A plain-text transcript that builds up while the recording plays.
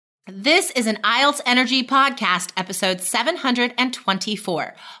This is an IELTS Energy podcast, episode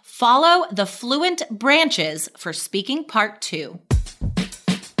 724. Follow the fluent branches for speaking part 2.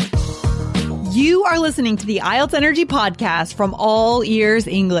 You are listening to the IELTS Energy podcast from All Ears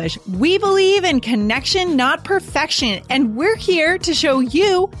English. We believe in connection, not perfection, and we're here to show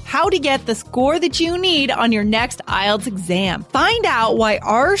you how to get the score that you need on your next IELTS exam. Find out why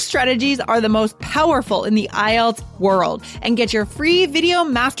our strategies are the most powerful in the IELTS world and get your free video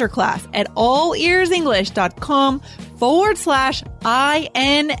masterclass at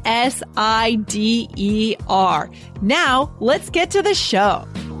allearsenglish.com/INSIDER. Now, let's get to the show.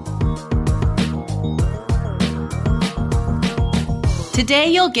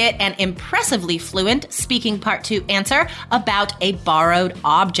 Today, you'll get an impressively fluent speaking part 2 answer about a borrowed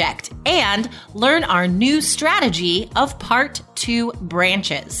object and learn our new strategy of part 2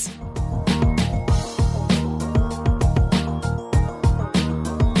 branches.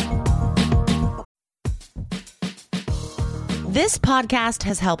 This podcast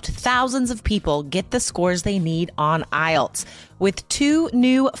has helped thousands of people get the scores they need on IELTS. With 2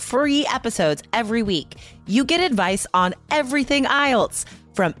 new free episodes every week, you get advice on everything IELTS,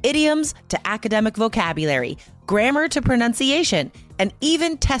 from idioms to academic vocabulary, grammar to pronunciation, and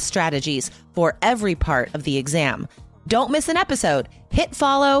even test strategies for every part of the exam. Don't miss an episode. Hit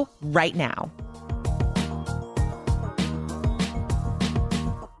follow right now.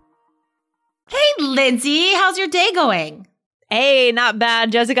 Hey, Lindsay, how's your day going? Hey, not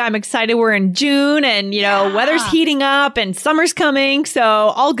bad, Jessica. I'm excited. We're in June and, weather's heating up and summer's coming. So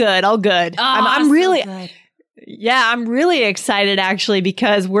all good, all good. Oh, I'm really, good. I'm really excited actually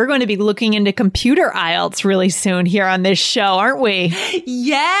because we're going to be looking into computer IELTS really soon here on this show, aren't we?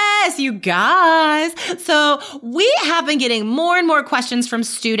 Yes, you guys. So we have been getting more and more questions from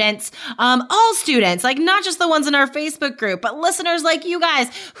students, all students, like not just the ones in our Facebook group, but listeners like you guys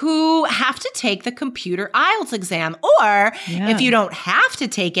who have to take the computer IELTS exam. Or if you don't have to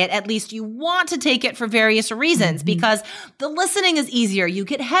take it, at least you want to take it for various reasons because the listening is easier. You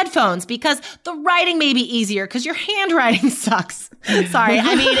get headphones because the writing may be easier because your handwriting sucks. Sorry,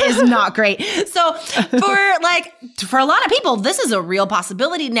 is not great. So for a lot of people, this is a real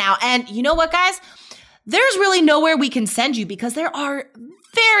possibility now. And you know what, guys? There's really nowhere we can send you because there are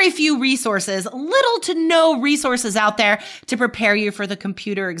very few resources, little to no resources out there to prepare you for the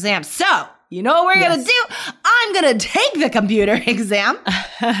computer exam. So you know what we're going to do? I'm going to take the computer exam.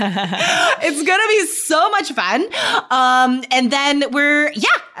 It's going to be so much fun. And then we're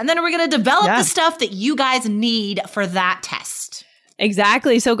going to develop the stuff that you guys need for that test.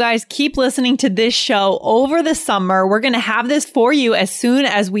 Exactly. So guys, keep listening to this show over the summer. We're going to have this for you as soon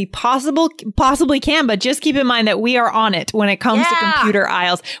as we possibly can, but just keep in mind that we are on it when it comes to computer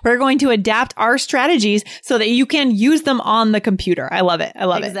IELTS. We're going to adapt our strategies so that you can use them on the computer. I love it. I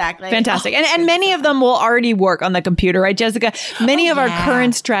love it. Exactly. Fantastic. And many of them will already work on the computer, right, Jessica? Many of our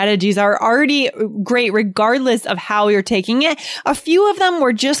current strategies are already great regardless of how you're taking it. A few of them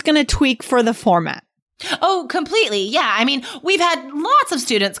we're just going to tweak for the format. Oh, completely. Yeah. We've had lots of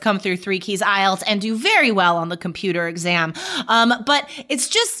students come through 3 Keys IELTS and do very well on the computer exam. But it's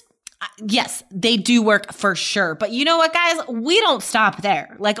just, yes, they do work for sure. But you know what, guys? We don't stop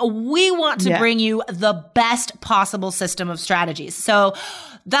there. We want to bring you the best possible system of strategies. So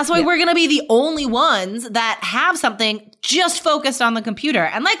that's why we're going to be the only ones that have something just focused on the computer.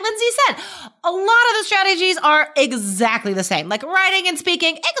 And like Lindsay said, a lot of the strategies are exactly the same. Like writing and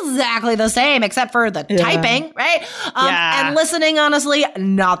speaking, exactly the same, except for the typing, right? And listening, honestly,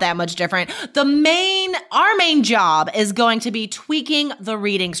 not that much different. Our main job is going to be tweaking the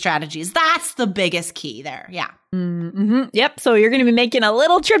reading strategies. That's the biggest key there. Yeah. Mm-hmm. Yep. So you're going to be making a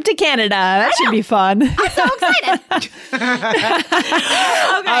little trip to Canada. That should be fun. I'm so excited.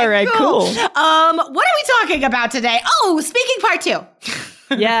 Okay, all right, cool. What are we talking about today? Oh, speaking part 2.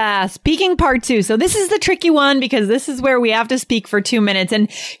 Speaking part 2. So this is the tricky one because this is where we have to speak for 2 minutes. And,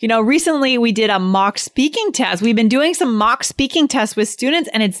 recently we did a mock speaking test. We've been doing some mock speaking tests with students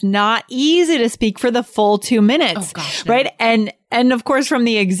and it's not easy to speak for the full 2 minutes. Oh, gosh, no. Right? And of course, from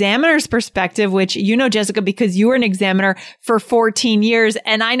the examiner's perspective, which Jessica, because you were an examiner for 14 years,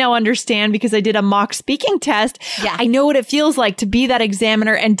 and I now understand because I did a mock speaking test. Yeah. I know what it feels like to be that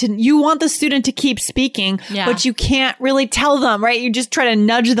examiner and you want the student to keep speaking, but you can't really tell them, right? You just try to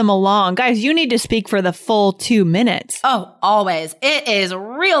nudge them along. Guys, you need to speak for the full 2 minutes. Oh, always. It is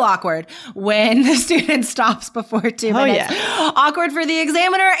real awkward when the student stops before 2 minutes. Yeah. Awkward for the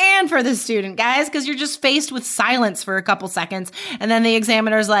examiner and for the student, guys, because you're just faced with silence for a couple seconds. And then the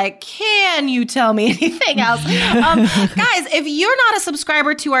examiner's like, can you tell me anything else? Guys, if you're not a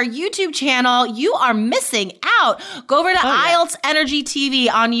subscriber to our YouTube channel, you are missing out. Go over to IELTS Energy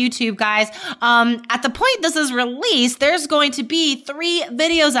TV on YouTube, guys. At the point this is released, there's going to be 3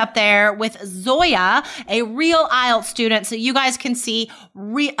 videos up there with Zoya, a real IELTS student, so you guys can see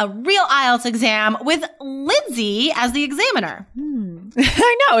a real IELTS exam with Lindsay as the examiner.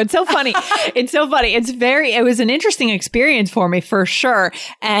 I know. It's so funny. It's so funny. It was an interesting experience for me for sure.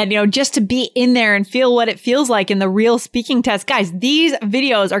 And, just to be in there and feel what it feels like in the real speaking test. Guys, these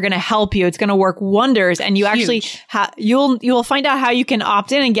videos are going to help you. It's going to work wonders. And you actually, you'll find out how you can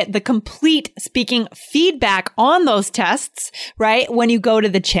opt in and get the complete speaking feedback on those tests, right? When you go to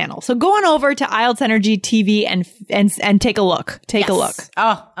the channel. So go on over to IELTS Energy TV and take a look. Take a look.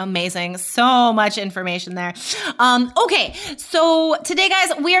 Oh, amazing. So much information there. Okay. So today,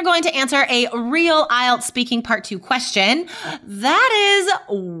 guys, we are going to answer a real IELTS speaking part 2 question. That is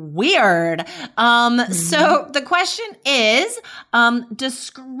weird. So the question is,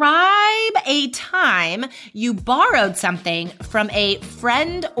 describe a time you borrowed something from a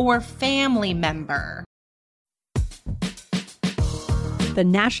friend or family member. The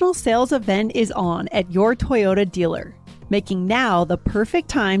national sales event is on at your Toyota dealer, making now the perfect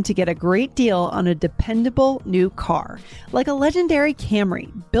time to get a great deal on a dependable new car, like a legendary Camry,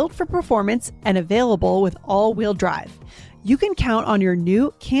 built for performance and available with all-wheel drive. You can count on your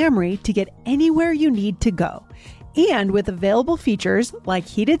new Camry to get anywhere you need to go. And with available features like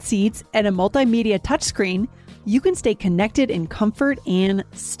heated seats and a multimedia touchscreen, you can stay connected in comfort and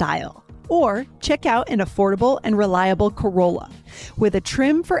style. Or check out an affordable and reliable Corolla with a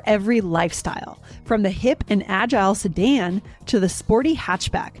trim for every lifestyle. From the hip and agile sedan to the sporty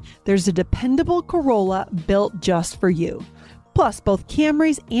hatchback, there's a dependable Corolla built just for you. Plus, both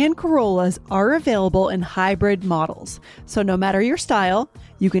Camrys and Corollas are available in hybrid models. So no matter your style,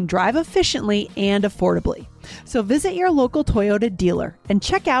 you can drive efficiently and affordably. So visit your local Toyota dealer and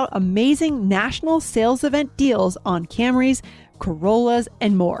check out amazing national sales event deals on Camrys, Corollas,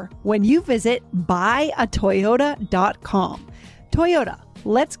 and more when you visit buyatoyota.com. Toyota,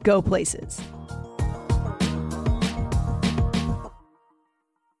 let's go places.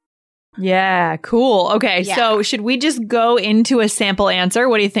 Yeah, cool. Okay, so should we just go into a sample answer?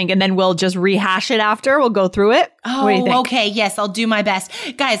 What do you think? And then we'll just rehash it after. We'll go through it. Oh, what do you think? Okay. Yes, I'll do my best.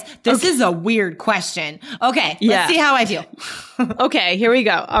 Guys, this is a weird question. Okay, let's see how I do. Okay, here we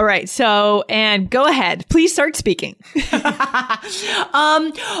go. All right. So, and go ahead. Please start speaking.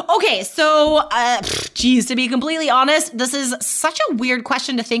 Okay. So, geez, to be completely honest, this is such a weird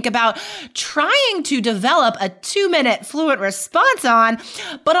question to think about trying to develop a 2-minute fluent response on,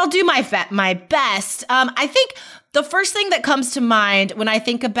 but I'll do my best. I think the first thing that comes to mind when I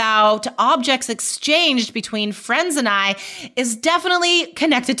think about objects exchanged between friends and I is definitely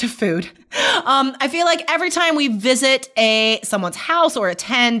connected to food. I feel like every time we visit someone's house or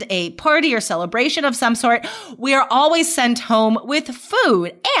attend a party or celebration of some sort, we are always sent home with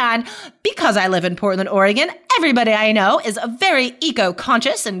food. And because I live in Portland, Oregon, everybody I know is very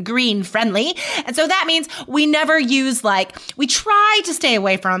eco-conscious and green-friendly. And so that means we never use we try to stay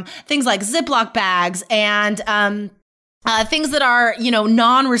away from things like Ziploc bags and things that are,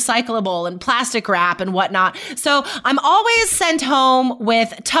 non-recyclable and plastic wrap and whatnot. So I'm always sent home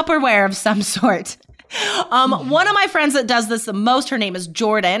with Tupperware of some sort. One of my friends that does this the most, her name is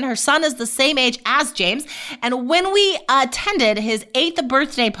Jordan. Her son is the same age as James. And when we attended his 8th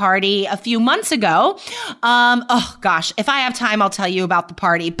birthday party a few months ago, if I have time, I'll tell you about the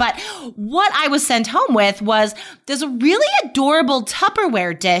party. But what I was sent home with was this really adorable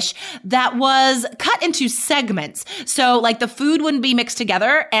Tupperware dish that was cut into segments. So the food wouldn't be mixed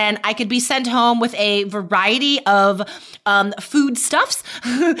together, and I could be sent home with a variety of food stuffs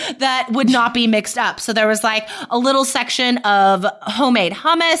that would not be mixed up. So there was a little section of homemade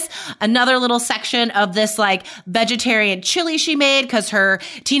hummus, another little section of this vegetarian chili she made because her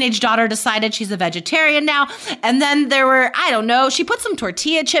teenage daughter decided she's a vegetarian now. And then there were, she put some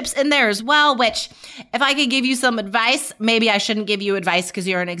tortilla chips in there as well, which if I could give you some advice, maybe I shouldn't give you advice because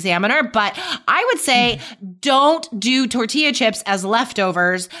you're an examiner, but I would say don't do tortilla chips as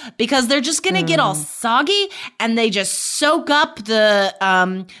leftovers because they're just going to get all soggy and they just soak up the,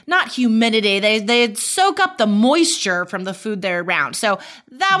 not humidity. would soak up the moisture from the food they're around. So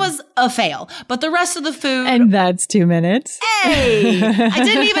that was a fail. But the rest of the food... And that's 2 minutes. Hey! I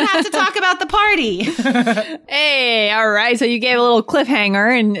didn't even have to talk about the party. Hey, all right. So you gave a little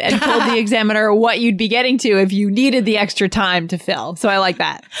cliffhanger and told the examiner what you'd be getting to if you needed the extra time to fill. So I like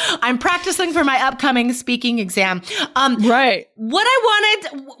that. I'm practicing for my upcoming speaking exam. Right. What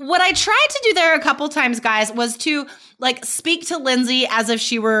I tried to do there a couple times, guys, was to like speak to Lindsay as if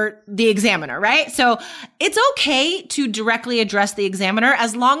she were the examiner, right? So it's okay to directly address the examiner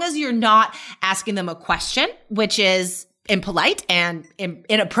as long as you're not asking them a question, which is impolite and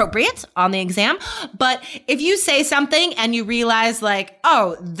inappropriate on the exam. But if you say something and you realize like,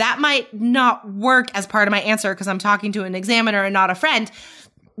 oh, that might not work as part of my answer because I'm talking to an examiner and not a friend,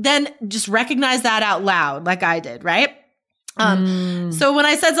 then just recognize that out loud like I did, right? So when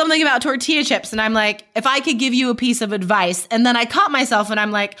I said something about tortilla chips and I'm like, if I could give you a piece of advice, and then I caught myself and I'm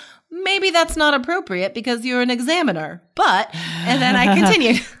like, maybe that's not appropriate because you're an examiner, and then I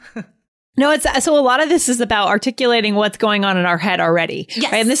continued. No, so a lot of this is about articulating what's going on in our head already.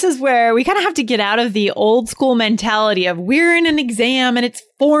 Yes. Right? And this is where we kind of have to get out of the old school mentality of we're in an exam and it's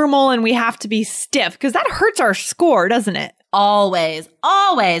formal and we have to be stiff because that hurts our score, doesn't it? Always.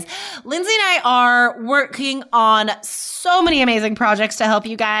 Lindsay and I are working on so many amazing projects to help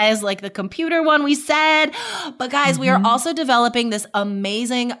you guys, like the computer one we said. But guys, we are also developing this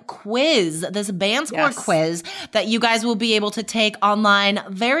amazing quiz, this band score quiz that you guys will be able to take online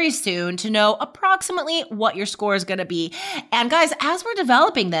very soon to know approximately what your score is going to be. And guys, as we're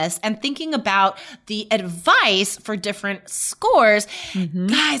developing this and thinking about the advice for different scores,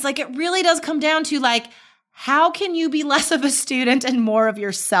 guys, like it really does come down to like, how can you be less of a student and more of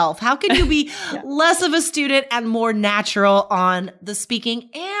yourself? How can you be less of a student and more natural on the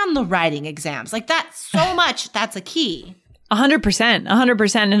speaking and the writing exams? Like that's so much. That's a key.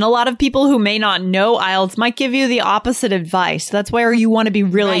 100%. And a lot of people who may not know IELTS might give you the opposite advice. That's where you want to be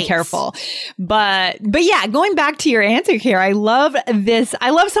really careful. But yeah, going back to your answer here, I love this. I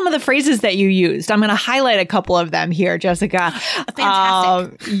love some of the phrases that you used. I'm going to highlight a couple of them here, Jessica.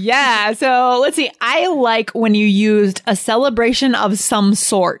 Fantastic. Yeah. So let's see. I like when you used a celebration of some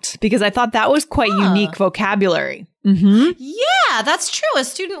sort because I thought that was quite unique vocabulary. Yeah, that's true. A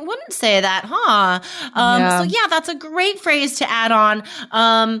student wouldn't say that, huh? So yeah, that's a great phrase to add on.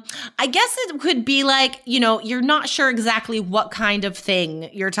 I guess it could be like, you're not sure exactly what kind of thing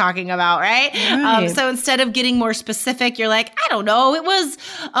you're talking about, right? So instead of getting more specific, you're like, I don't know, it was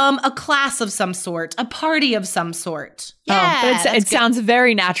a class of some sort, a party of some sort. Yeah, but it sounds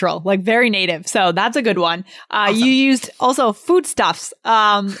very natural, like very native. So that's a good one. Awesome. You used also foodstuffs.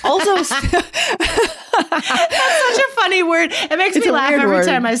 That's such a funny word. It makes me laugh every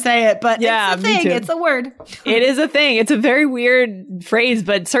time I say it, but it's a thing. It's a word. It is a thing. It's a very weird phrase,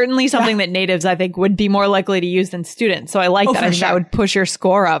 but certainly something that natives, I think, would be more likely to use than students. So I like that. I think that would push your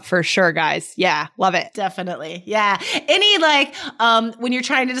score up for sure, guys. Yeah, love it. Definitely. Yeah. Any when you're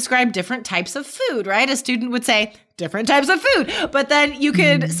trying to describe different types of food, right? A student would say different types of food, but then you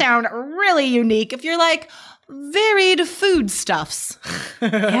could sound really unique if you're like, varied foodstuffs.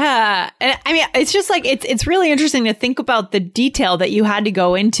 Yeah. And I mean, it's just like, it's really interesting to think about the detail that you had to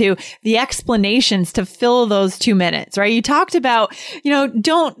go into, the explanations to fill those 2 minutes, right? You talked about,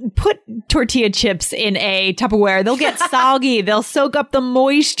 don't put tortilla chips in a Tupperware. They'll get soggy. They'll soak up the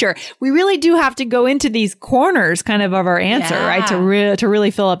moisture. We really do have to go into these corners kind of our answer, right? To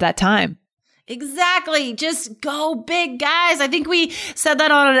really fill up that time. Exactly. Just go big, guys. I think we said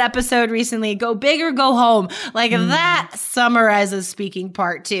that on an episode recently. Go big or go home. Like that summarizes speaking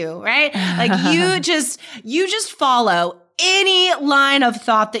part 2, right? Like you just follow any line of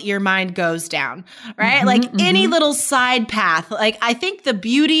thought that your mind goes down, right? Any little side path. Like I think the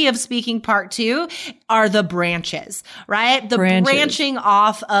beauty of speaking part 2 are the branches, right? The branching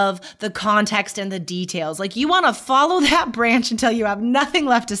off of the context and the details. Like you want to follow that branch until you have nothing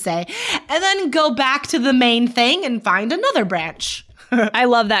left to say and then go back to the main thing and find another branch. I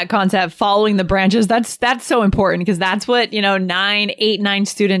love that concept, following the branches. That's so important because that's what, 9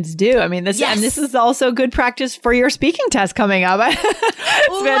 students do. I mean, this is also good practice for your speaking test coming up. It's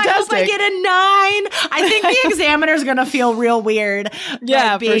fantastic. I hope I get a 9. I think the examiner's going to feel real weird.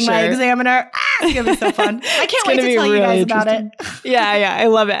 Yeah, being my examiner. It's going to be so fun. I can't wait to tell you guys about it. Yeah. I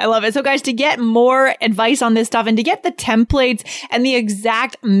love it. So guys, to get more advice on this stuff and to get the templates and the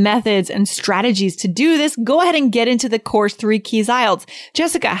exact methods and strategies to do this, go ahead and get into the course 3 Keys IELTS.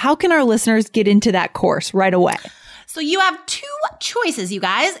 Jessica, how can our listeners get into that course right away? So you have two choices, you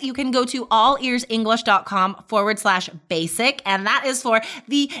guys. You can go to allearsenglish.com/basic, and that is for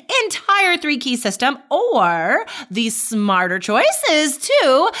the entire 3-key system, or the smarter choice is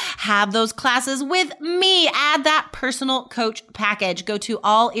to have those classes with me. Add that personal coach package. Go to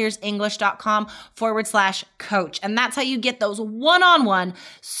allearsenglish.com/coach, and that's how you get those one-on-one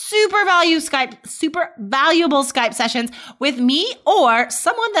super valuable Skype sessions with me or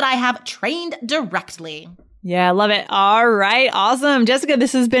someone that I have trained directly. Yeah, I love it. All right. Awesome. Jessica,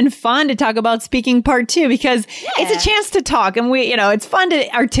 this has been fun to talk about speaking part 2 because it's a chance to talk and it's fun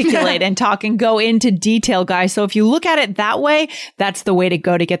to articulate and talk and go into detail, guys. So if you look at it that way, that's the way to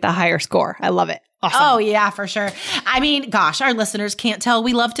go to get the higher score. I love it. Awesome. Oh, yeah, for sure. I mean, gosh, our listeners can't tell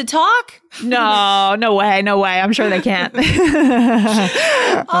we love to talk. No way. I'm sure they can't. All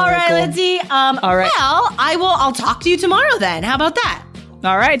right, cool. Lindsay. All right. Well, I'll talk to you tomorrow then. How about that?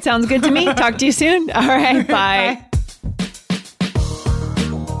 All right. Sounds good to me. Talk to you soon. All right. Bye. Bye.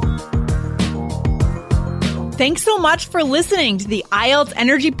 Thanks so much for listening to the IELTS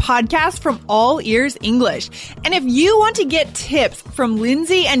Energy Podcast from All Ears English. And if you want to get tips from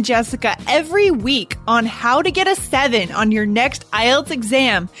Lindsay and Jessica every week on how to get a 7 on your next IELTS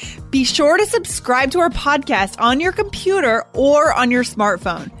exam, be sure to subscribe to our podcast on your computer or on your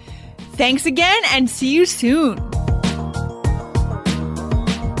smartphone. Thanks again and see you soon.